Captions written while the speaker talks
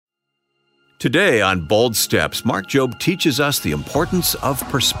Today on Bold Steps, Mark Jobe teaches us the importance of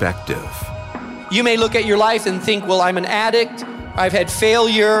perspective. You may look at your life and think, well, I'm an addict, I've had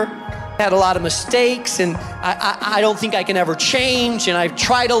failure, had a lot of mistakes, and I don't think I can ever change, and I've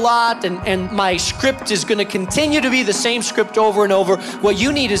tried a lot, and my script is going to continue to be the same script over and over. What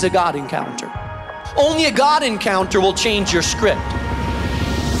you need is a God encounter. Only a God encounter will change your script.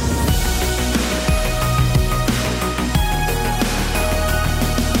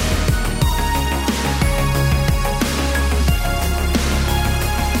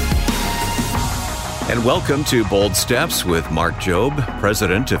 And welcome to Bold Steps with Mark Jobe,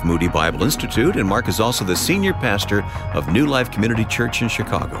 president of Moody Bible Institute, and Mark is also the senior pastor of New Life Community Church in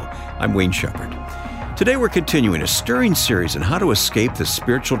Chicago. I'm Wayne Shepherd. Today we're continuing a stirring series on how to escape the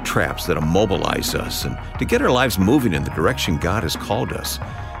spiritual traps that immobilize us and to get our lives moving in the direction God has called us.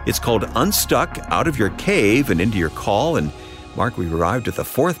 It's called Unstuck, Out of Your Cave and Into Your Call. And Mark, we've arrived at the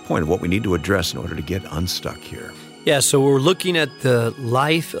fourth point of what we need to address in order to get unstuck here. Yeah, so we're looking at the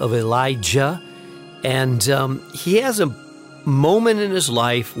life of Elijah. And he has a moment in his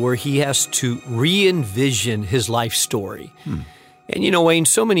life where he has to re-envision his life story. And you know, Wayne,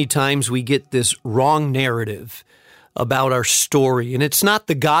 so many times we get this wrong narrative about our story. And it's not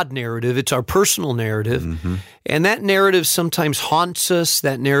the God narrative, it's our personal narrative. And that narrative sometimes haunts us.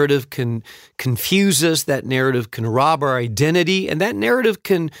 That narrative can confuse us. That narrative can rob our identity. And that narrative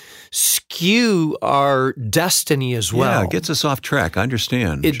can skew our destiny as well. Yeah, it gets us off track. I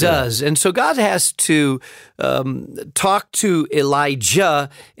understand. It does. And so God has to talk to Elijah,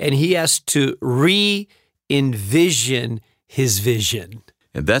 and he has to re-envision his vision.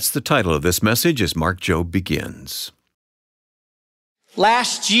 And that's the title of this message as Mark Jobe begins.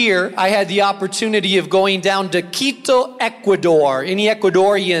 Last year, I had the opportunity of going down to Quito, Ecuador. Any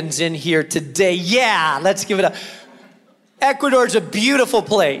Ecuadorians in here today? Yeah, let's give it up. Ecuador is a beautiful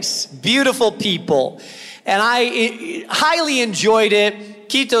place, beautiful people, and I highly enjoyed it.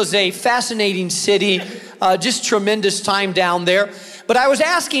 Quito's a fascinating city, just tremendous time down there. But I was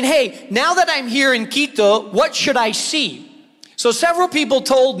asking, hey, now that I'm here in Quito, what should I see? So several people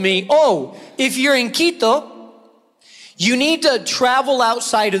told me, oh, if you're in Quito, you need to travel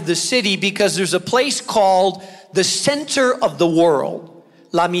outside of the city because there's a place called the center of the world,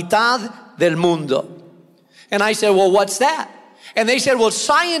 La Mitad del Mundo. And I said, well, what's that? And they said, well,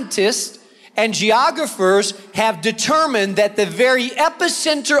 scientists and geographers have determined that the very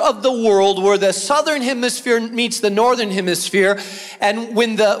epicenter of the world, where the southern hemisphere meets the northern hemisphere, and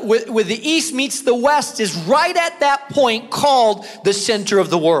when the east meets the west, is right at that point called the center of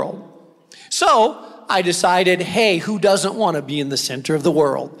the world. So I decided, hey, who doesn't want to be in the center of the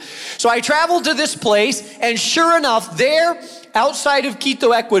world? So I traveled to this place, and sure enough, there, outside of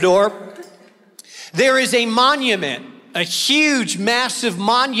Quito, Ecuador, there is a monument, a huge, massive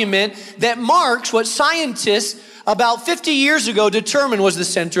monument that marks what scientists about 50 years ago determined was the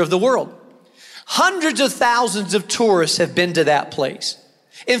center of the world. Hundreds of thousands of tourists have been to that place.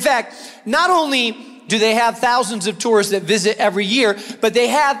 In fact, not only do they have thousands of tourists that visit every year, but they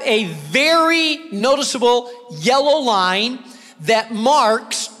have a very noticeable yellow line that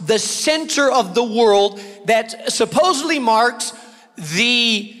marks the center of the world, that supposedly marks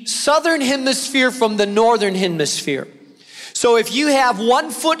the southern hemisphere from the northern hemisphere. So if you have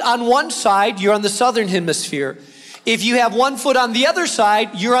 1 foot on one side, you're on the southern hemisphere. If you have 1 foot on the other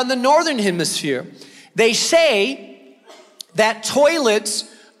side, you're on the northern hemisphere. They say that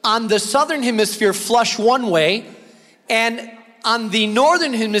toilets on the southern hemisphere flush one way, and on the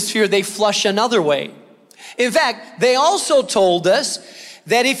northern hemisphere, they flush another way. In fact, they also told us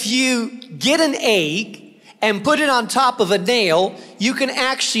that if you get an egg and put it on top of a nail, you can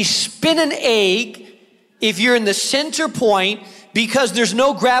actually spin an egg if you're in the center point, because there's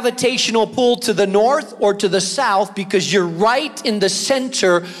no gravitational pull to the north or to the south, because you're right in the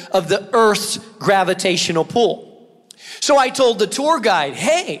center of the Earth's gravitational pull. So I told the tour guide,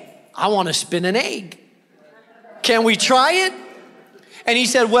 hey, I want to spin an egg. Can we try it? And he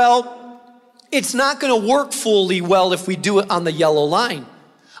said, well, it's not going to work fully well if we do it on the yellow line.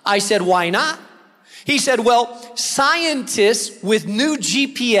 I said, why not? He said, well, scientists with new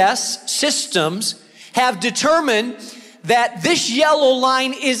GPS systems have determined that this yellow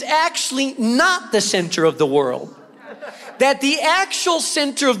line is actually not the center of the world. That the actual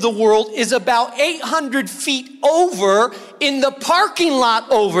center of the world is about 800 feet over in the parking lot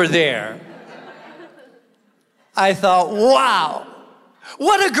over there. I thought, wow,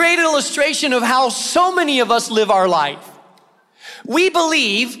 what a great illustration of how so many of us live our life. We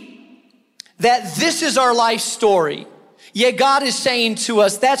believe that this is our life story. Yet God is saying to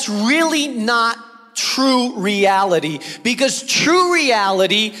us, that's really not true reality, because true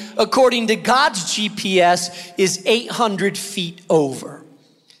reality, according to God's GPS, is 800 feet over.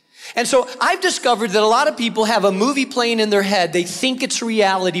 And so I've discovered that a lot of people have a movie playing in their head. They think it's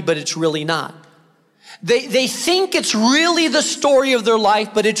reality, but it's really not. They think it's really the story of their life,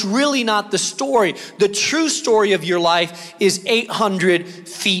 but it's really not the story. The true story of your life is 800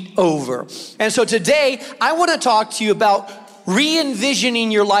 feet over. And so today, I want to talk to you about re-envisioning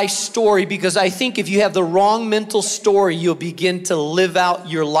your life story, because I think if you have the wrong mental story, you'll begin to live out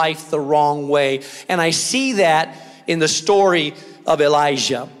your life the wrong way. And I see that in the story of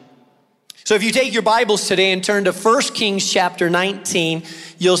Elijah. So if you take your Bibles today and turn to 1 Kings chapter 19,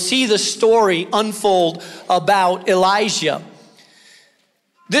 you'll see the story unfold about Elijah.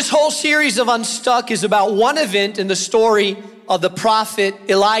 This whole series of Unstuck is about one event in the story of the prophet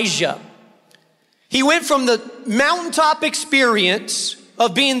Elijah. He went from the mountaintop experience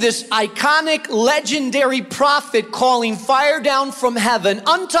of being this iconic, legendary prophet calling fire down from heaven,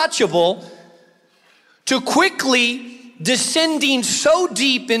 untouchable, to quickly descending so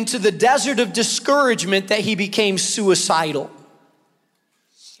deep into the desert of discouragement that he became suicidal.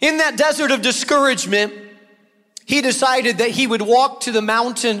 In that desert of discouragement, he decided that he would walk to the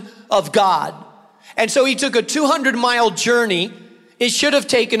mountain of God. And so he took a 200-mile journey. It should have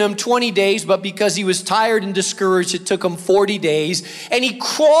taken him 20 days, but because he was tired and discouraged, it took him 40 days. And he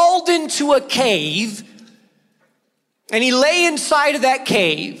crawled into a cave, and he lay inside of that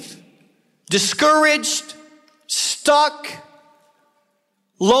cave, discouraged, stuck,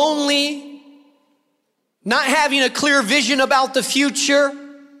 lonely, not having a clear vision about the future,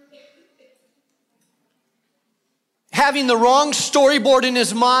 having the wrong storyboard in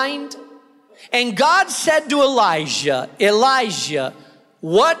his mind. And God said to Elijah, Elijah,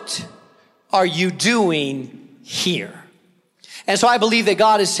 what are you doing here? And so I believe that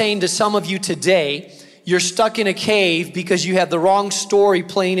God is saying to some of you today, you're stuck in a cave because you have the wrong story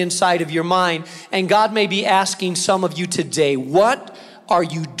playing inside of your mind. And God may be asking some of you today, what are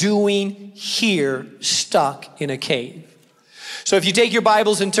you doing here stuck in a cave? So if you take your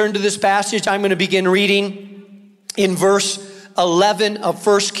Bibles and turn to this passage, I'm going to begin reading in verse 11 of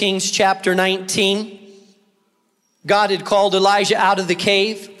 1 Kings chapter 19. God had called Elijah out of the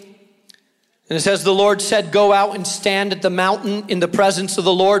cave. And it says, the Lord said, go out and stand at the mountain in the presence of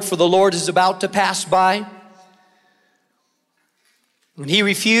the Lord, for the Lord is about to pass by. And he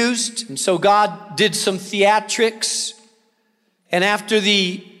refused. And so God did some theatrics. And after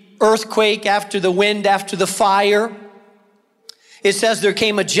the earthquake, after the wind, after the fire, it says there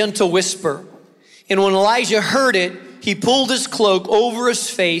came a gentle whisper. And when Elijah heard it, he pulled his cloak over his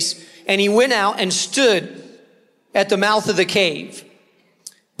face, and he went out and stood at the mouth of the cave.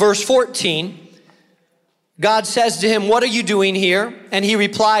 Verse 14, God says to him, what are you doing here? And he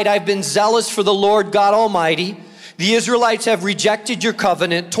replied, I've been zealous for the Lord God Almighty. The Israelites have rejected your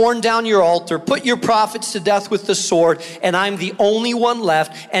covenant, torn down your altar, put your prophets to death with the sword, and I'm the only one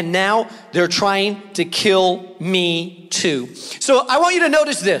left, and now they're trying to kill me too. So I want you to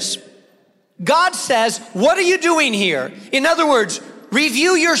notice this. God says, what are you doing here? In other words,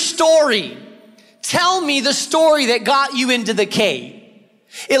 review your story. Tell me the story that got you into the cave.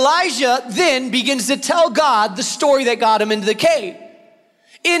 Elijah then begins to tell God the story that got him into the cave.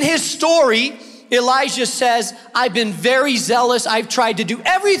 In his story, Elijah says, I've been very zealous. I've tried to do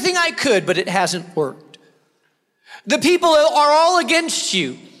everything I could, but it hasn't worked. The people are all against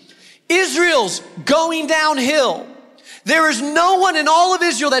you. Israel's going downhill. There is no one in all of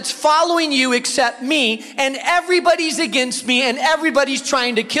Israel that's following you except me, and everybody's against me, and everybody's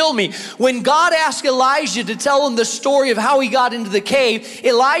trying to kill me. When God asked Elijah to tell him the story of how he got into the cave,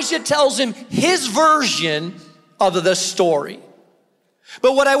 Elijah tells him his version of the story.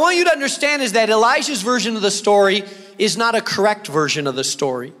 But what I want you to understand is that Elijah's version of the story is not a correct version of the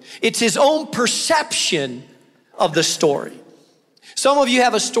story. It's his own perception of the story. Some of you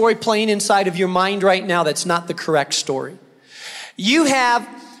have a story playing inside of your mind right now that's not the correct story. You have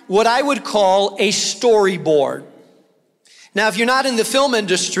what I would call a storyboard. Now, if you're not in the film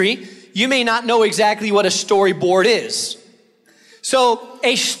industry, you may not know exactly what a storyboard is. So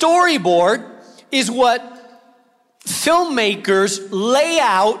a storyboard is what filmmakers lay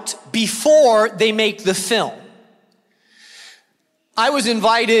out before they make the film. I was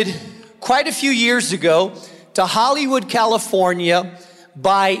invited quite a few years ago to Hollywood, California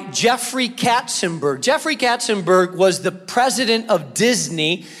by Jeffrey Katzenberg. Jeffrey Katzenberg was the president of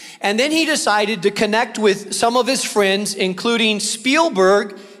Disney, and then he decided to connect with some of his friends, including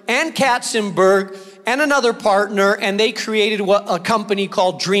Spielberg and Katzenberg and another partner, and they created a company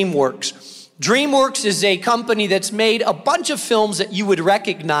called DreamWorks. DreamWorks is a company that's made a bunch of films that you would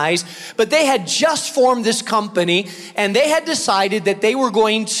recognize, but they had just formed this company, and they had decided that they were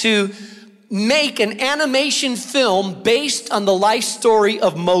going to make an animation film based on the life story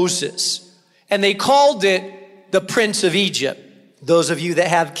of Moses. And they called it The Prince of Egypt. Those of you that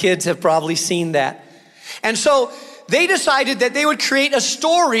have kids have probably seen that. And so they decided that they would create a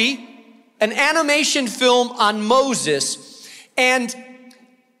story, an animation film on Moses. And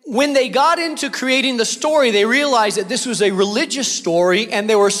when they got into creating the story, they realized that this was a religious story, and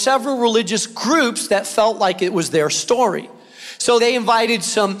there were several religious groups that felt like it was their story. So they invited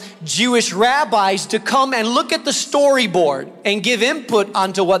some Jewish rabbis to come and look at the storyboard and give input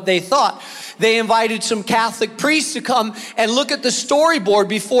onto what they thought. They invited some Catholic priests to come and look at the storyboard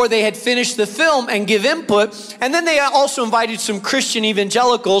before they had finished the film and give input. And then they also invited some Christian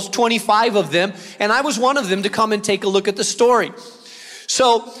evangelicals, 25 of them, and I was one of them, to come and take a look at the story.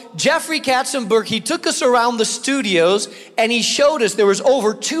 So Jeffrey Katzenberg, he took us around the studios and he showed us there was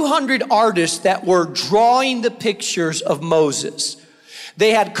over 200 artists that were drawing the pictures of Moses.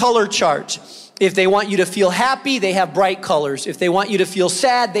 They had color charts. If they want you to feel happy, they have bright colors. If they want you to feel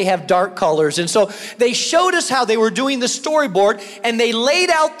sad, they have dark colors. And so they showed us how they were doing the storyboard, and they laid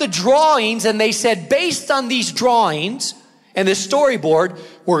out the drawings, and they said, based on these drawings and the storyboard,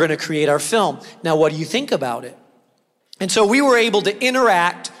 we're going to create our film. Now, what do you think about it? And so we were able to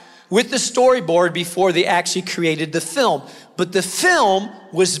interact with the storyboard before they actually created the film. But the film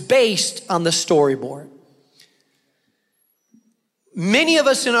was based on the storyboard. Many of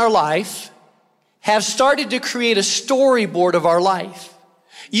us in our life have started to create a storyboard of our life.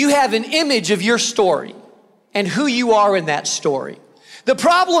 You have an image of your story and who you are in that story. The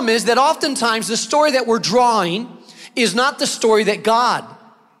problem is that oftentimes the story that we're drawing is not the story that God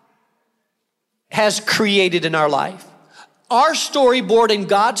has created in our life. Our storyboard and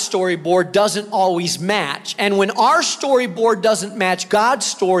God's storyboard doesn't always match. And when our storyboard doesn't match God's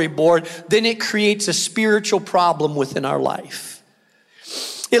storyboard, then it creates a spiritual problem within our life.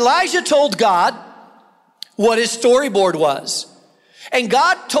 Elijah told God what his storyboard was. And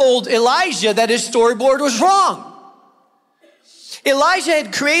God told Elijah that his storyboard was wrong. Elijah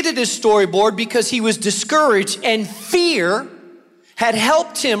had created his storyboard because he was discouraged, and fear had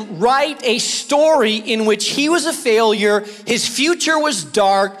helped him write a story in which he was a failure, his future was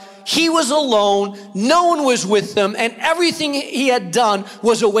dark, he was alone, no one was with him, and everything he had done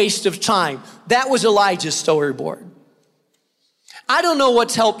was a waste of time. That was Elijah's storyboard. I don't know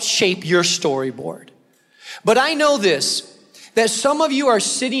what's helped shape your storyboard, but I know this, that some of you are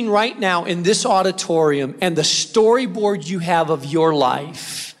sitting right now in this auditorium, and the storyboard you have of your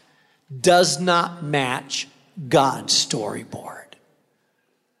life does not match God's storyboard.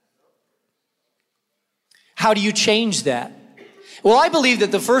 How do you change that? Well, I believe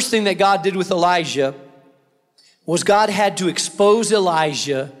that the first thing that God did with Elijah was God had to expose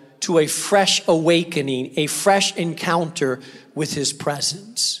Elijah to a fresh awakening, a fresh encounter with his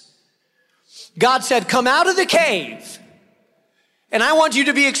presence. God said, come out of the cave, and I want you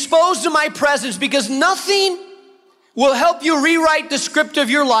to be exposed to my presence, because nothing will help you rewrite the script of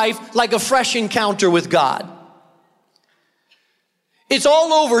your life like a fresh encounter with God. It's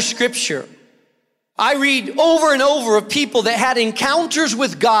all over Scripture. I read over and over of people that had encounters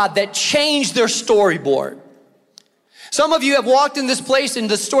with God that changed their storyboard. Some of you have walked in this place, and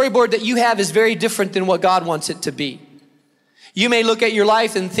the storyboard that you have is very different than what God wants it to be. You may look at your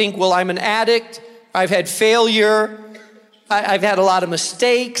life and think, well, I'm an addict, I've had failure, I've had a lot of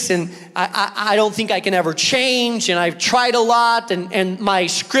mistakes, and I don't think I can ever change, and I've tried a lot, and my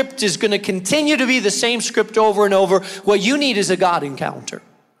script is going to continue to be the same script over and over. What you need is a God encounter.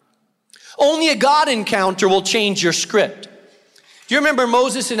 Only a God encounter will change your script. Do you remember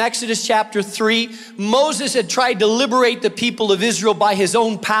Moses in Exodus chapter 3? Moses had tried to liberate the people of Israel by his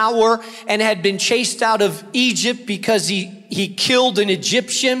own power and had been chased out of Egypt because he killed an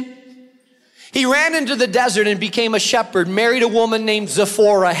Egyptian. He ran into the desert and became a shepherd, married a woman named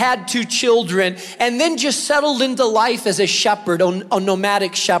Zipporah, had 2 children, and then just settled into life as a shepherd, a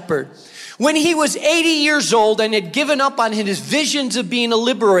nomadic shepherd. When he was 80 years old and had given up on his visions of being a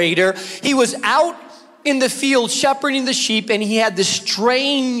liberator, he was out in the field shepherding the sheep, and he had this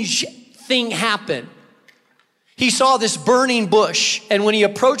strange thing happen. He saw this burning bush, and when he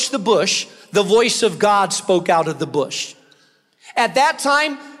approached the bush, the voice of God spoke out of the bush. At that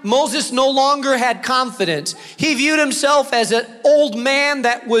time, Moses no longer had confidence. He viewed himself as an old man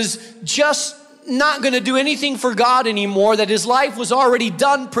that was just not going to do anything for God anymore, that his life was already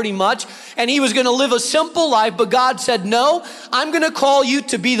done pretty much, and he was going to live a simple life. But God said, no, I'm going to call you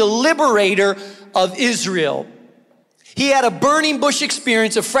to be the liberator of Israel. He had a burning bush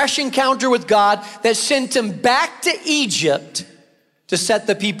experience, a fresh encounter with God that sent him back to Egypt to set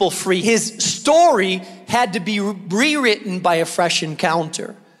the people free. His story had to be rewritten by a fresh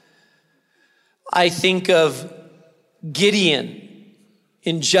encounter. I think of Gideon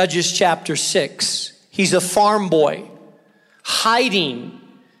in Judges chapter 6. He's a farm boy, hiding,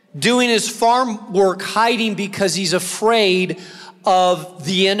 doing his farm work, hiding because he's afraid of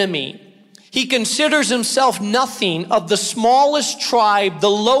the enemy. He considers himself nothing, of the smallest tribe, the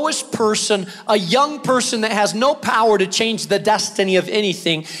lowest person, a young person that has no power to change the destiny of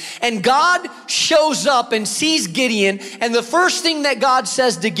anything. And God shows up and sees Gideon, and the first thing that God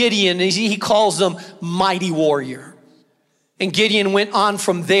says to Gideon is he calls him mighty warrior. And Gideon went on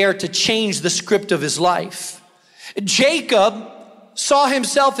from there to change the script of his life. Jacob saw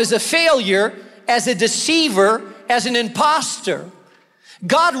himself as a failure, as a deceiver, as an imposter.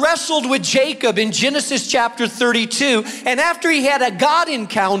 God wrestled with Jacob in Genesis chapter 32, and after he had a God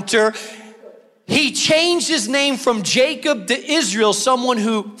encounter, he changed his name from Jacob to Israel, someone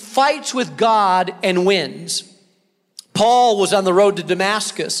who fights with God and wins. Paul was on the road to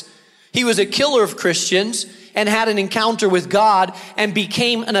Damascus. He was a killer of Christians and had an encounter with God and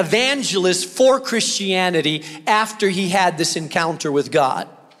became an evangelist for Christianity after he had this encounter with God.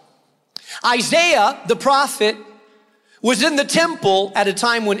 Isaiah, the prophet, was in the temple at a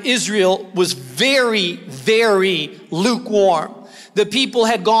time when Israel was very, very lukewarm. The people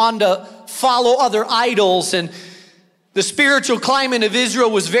had gone to follow other idols, and the spiritual climate of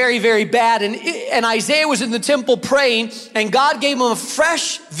Israel was very, very bad. And Isaiah was in the temple praying, and God gave him a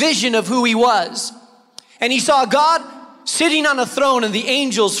fresh vision of who he was. And he saw God sitting on a throne and the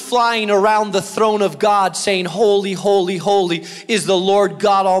angels flying around the throne of God saying, holy, holy, holy is the Lord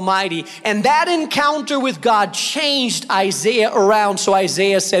God Almighty. And that encounter with God changed Isaiah around. So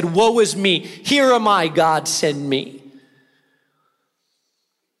Isaiah said, woe is me. Here am I, God, send me.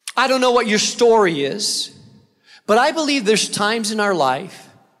 I don't know what your story is, but I believe there's times in our life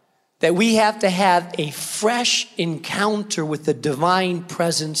that we have to have a fresh encounter with the divine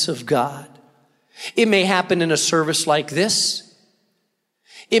presence of God. It may happen in a service like this.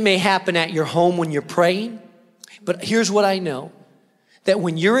 It may happen at your home when you're praying. But here's what I know, that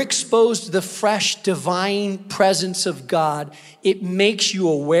when you're exposed to the fresh divine presence of God, it makes you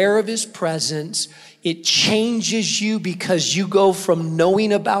aware of his presence. It changes you because you go from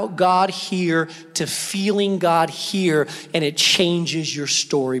knowing about God here to feeling God here, and it changes your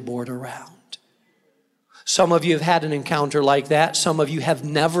storyboard around. Some of you have had an encounter like that. Some of you have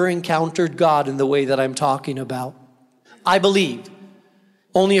never encountered God in the way that I'm talking about. I believe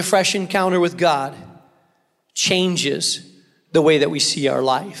only a fresh encounter with God changes the way that we see our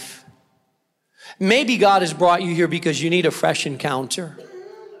life. Maybe God has brought you here because you need a fresh encounter.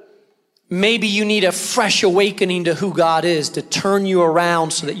 Maybe you need a fresh awakening to who God is, to turn you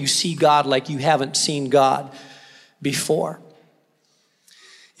around so that you see God like you haven't seen God before.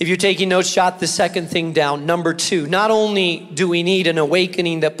 If you're taking notes, jot the second thing down. Number 2, not only do we need an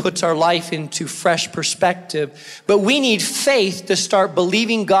awakening that puts our life into fresh perspective, but we need faith to start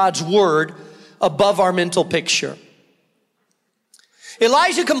believing God's word above our mental picture.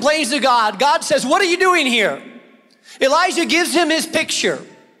 Elijah complains to God. God says, what are you doing here? Elijah gives him his picture,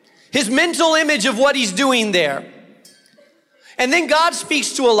 his mental image of what he's doing there. And then God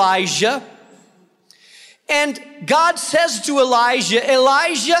speaks to Elijah. And God says to Elijah,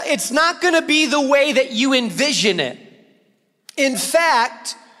 Elijah, it's not going to be the way that you envision it. In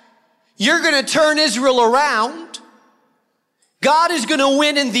fact, you're going to turn Israel around. God is going to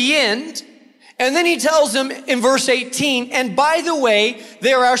win in the end. And then he tells him in verse 18, and by the way,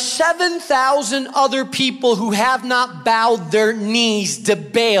 there are 7,000 other people who have not bowed their knees to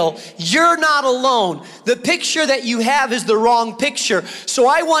Baal. You're not alone. The picture that you have is the wrong picture. So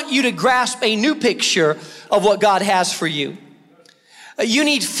I want you to grasp a new picture of what God has for you. You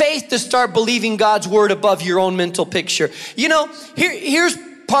need faith to start believing God's word above your own mental picture. You know, here's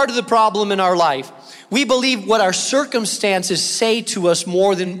part of the problem in our life. We believe what our circumstances say to us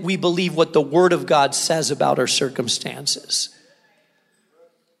more than we believe what the word of God says about our circumstances.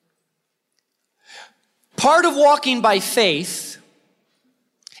 Part of walking by faith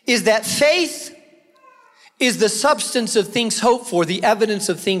is that faith is the substance of things hoped for, the evidence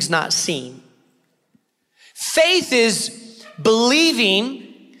of things not seen. Faith is believing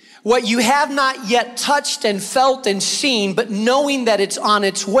what you have not yet touched and felt and seen, but knowing that it's on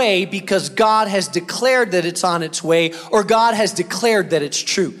its way because God has declared that it's on its way, or God has declared that it's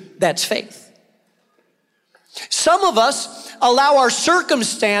true. That's faith. Some of us allow our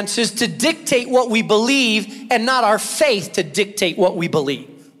circumstances to dictate what we believe and not our faith to dictate what we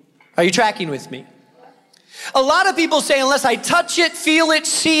believe. Are you tracking with me? A lot of people say, unless I touch it, feel it,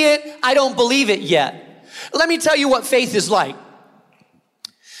 see it, I don't believe it yet. Let me tell you what faith is like.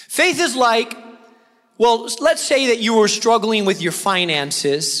 Faith is like, well, let's say that you were struggling with your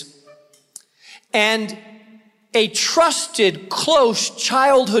finances and a trusted, close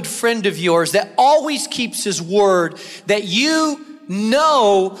childhood friend of yours that always keeps his word, that you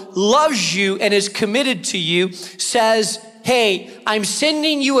know loves you and is committed to you, says, hey, I'm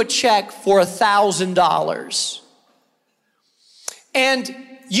sending you a check for $1,000. And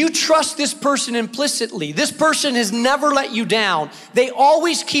you trust this person implicitly. This person has never let you down. They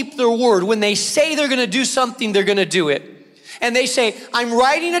always keep their word. When they say they're going to do something, they're going to do it. And they say, I'm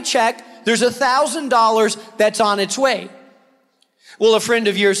writing a check. There's $1,000 that's on its way. Well, a friend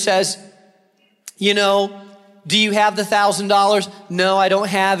of yours says, you know, do you have the $1,000? No, I don't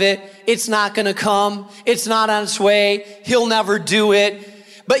have it. It's not going to come. It's not on its way. He'll never do it.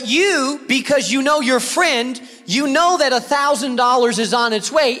 But you, because you know your friend, you know that $1,000 is on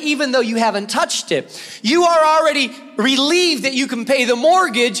its way, even though you haven't touched it. You are already relieved that you can pay the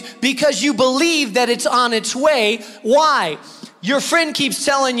mortgage because you believe that it's on its way. Why? Your friend keeps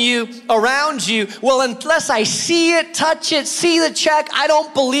telling you around you, well, unless I see it, touch it, see the check, I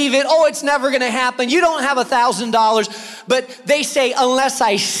don't believe it. Oh, it's never going to happen. You don't have $1,000. But they say, unless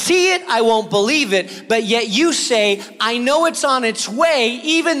I see it, I won't believe it. But yet you say, I know it's on its way.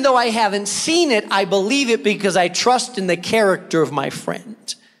 Even though I haven't seen it, I believe it because I trust in the character of my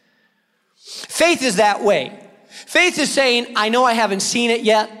friend. Faith is that way. Faith is saying, I know I haven't seen it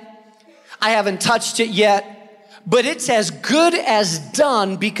yet. I haven't touched it yet. But it's as good as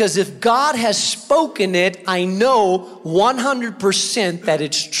done, because if God has spoken it, I know 100% that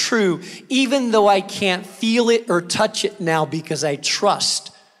it's true, even though I can't feel it or touch it now, because I trust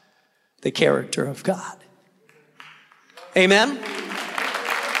the character of God. Amen?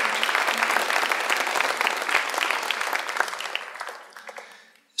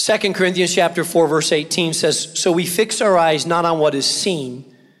 Second Corinthians chapter 4, verse 18 says, so we fix our eyes not on what is seen,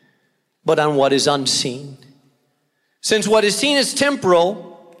 but on what is unseen. Since what is seen is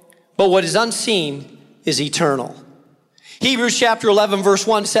temporal, but what is unseen is eternal. Hebrews chapter 11 verse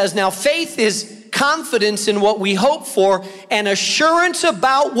 1 says, now faith is confidence in what we hope for and assurance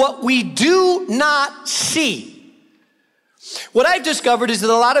about what we do not see. What I've discovered is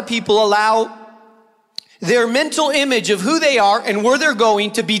that a lot of people allow their mental image of who they are and where they're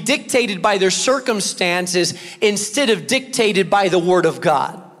going to be dictated by their circumstances instead of dictated by the Word of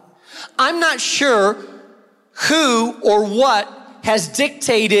God. I'm not sure who or what has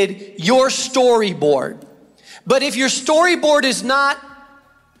dictated your storyboard. But if your storyboard is not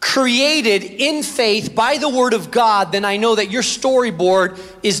created in faith by the Word of God, then I know that your storyboard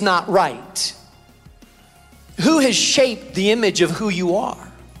is not right. Who has shaped the image of who you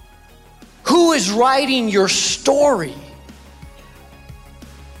are? Who is writing your story?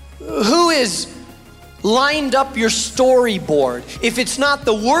 Who is lined up your storyboard? If it's not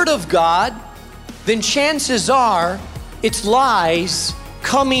the Word of God, then chances are it's lies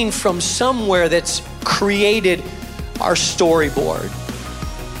coming from somewhere that's created our storyboard.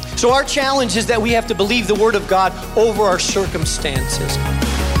 So our challenge is that we have to believe the Word of God over our circumstances.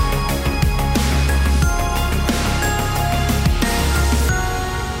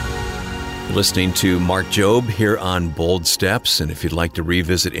 You're listening to Mark Jobe here on Bold Steps, and if you'd like to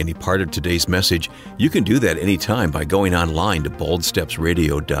revisit any part of today's message, you can do that anytime by going online to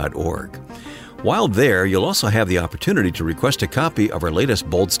boldstepsradio.org. While there, you'll also have the opportunity to request a copy of our latest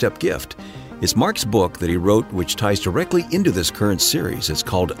Bold Step gift. It's Mark's book that he wrote, which ties directly into this current series. It's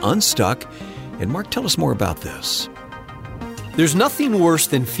called Unstuck. And Mark, tell us more about this. There's nothing worse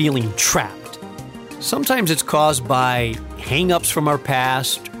than feeling trapped. Sometimes it's caused by hang-ups from our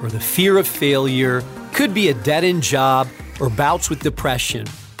past or the fear of failure. Could be a dead-end job or bouts with depression.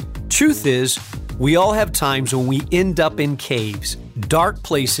 Truth is, we all have times when we end up in caves, dark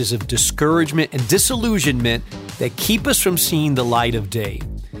places of discouragement and disillusionment that keep us from seeing the light of day.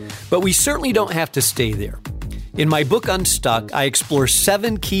 But we certainly don't have to stay there. In my book Unstuck, I explore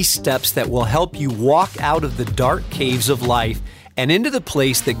 7 key steps that will help you walk out of the dark caves of life and into the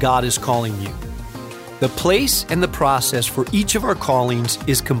place that God is calling you. The place and the process for each of our callings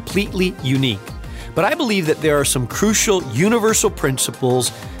is completely unique. But I believe that there are some crucial universal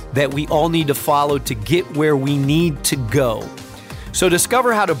principles that we all need to follow to get where we need to go. So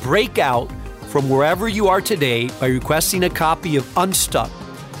discover how to break out from wherever you are today by requesting a copy of Unstuck.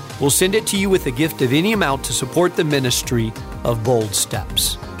 We'll send it to you with a gift of any amount to support the ministry of Bold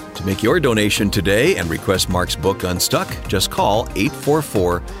Steps. To make your donation today and request Mark's book Unstuck, just call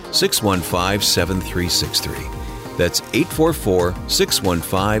 844-615-7363. That's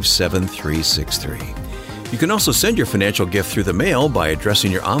 844-615-7363. You can also send your financial gift through the mail by addressing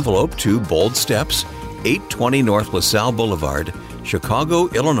your envelope to Bold Steps, 820 North LaSalle Boulevard, Chicago,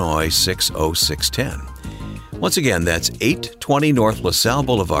 Illinois, 60610. Once again, that's 820 North LaSalle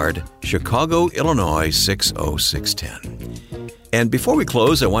Boulevard, Chicago, Illinois, 60610. And before we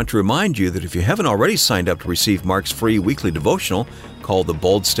close, I want to remind you that if you haven't already signed up to receive Mark's free weekly devotional called the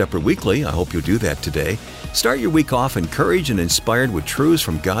Bold Stepper Weekly, I hope you'll do that today. Start your week off encouraged and inspired with truths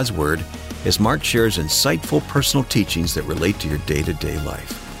from God's Word as Mark shares insightful personal teachings that relate to your day-to-day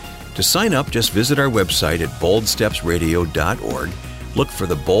life. To sign up, just visit our website at boldstepsradio.org. Look for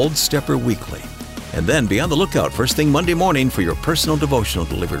the Bold Stepper Weekly. And then be on the lookout first thing Monday morning for your personal devotional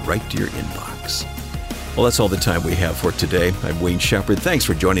delivered right to your inbox. Well, that's all the time we have for today. I'm Wayne Shepherd. Thanks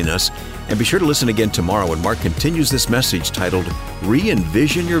for joining us. And be sure to listen again tomorrow when Mark continues this message titled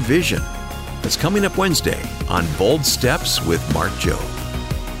Re-Envision Your Vision. That's coming up Wednesday on Bold Steps with Mark Jobe.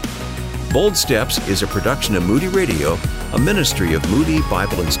 Bold Steps is a production of Moody Radio, a ministry of Moody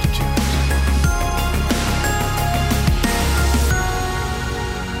Bible Institute.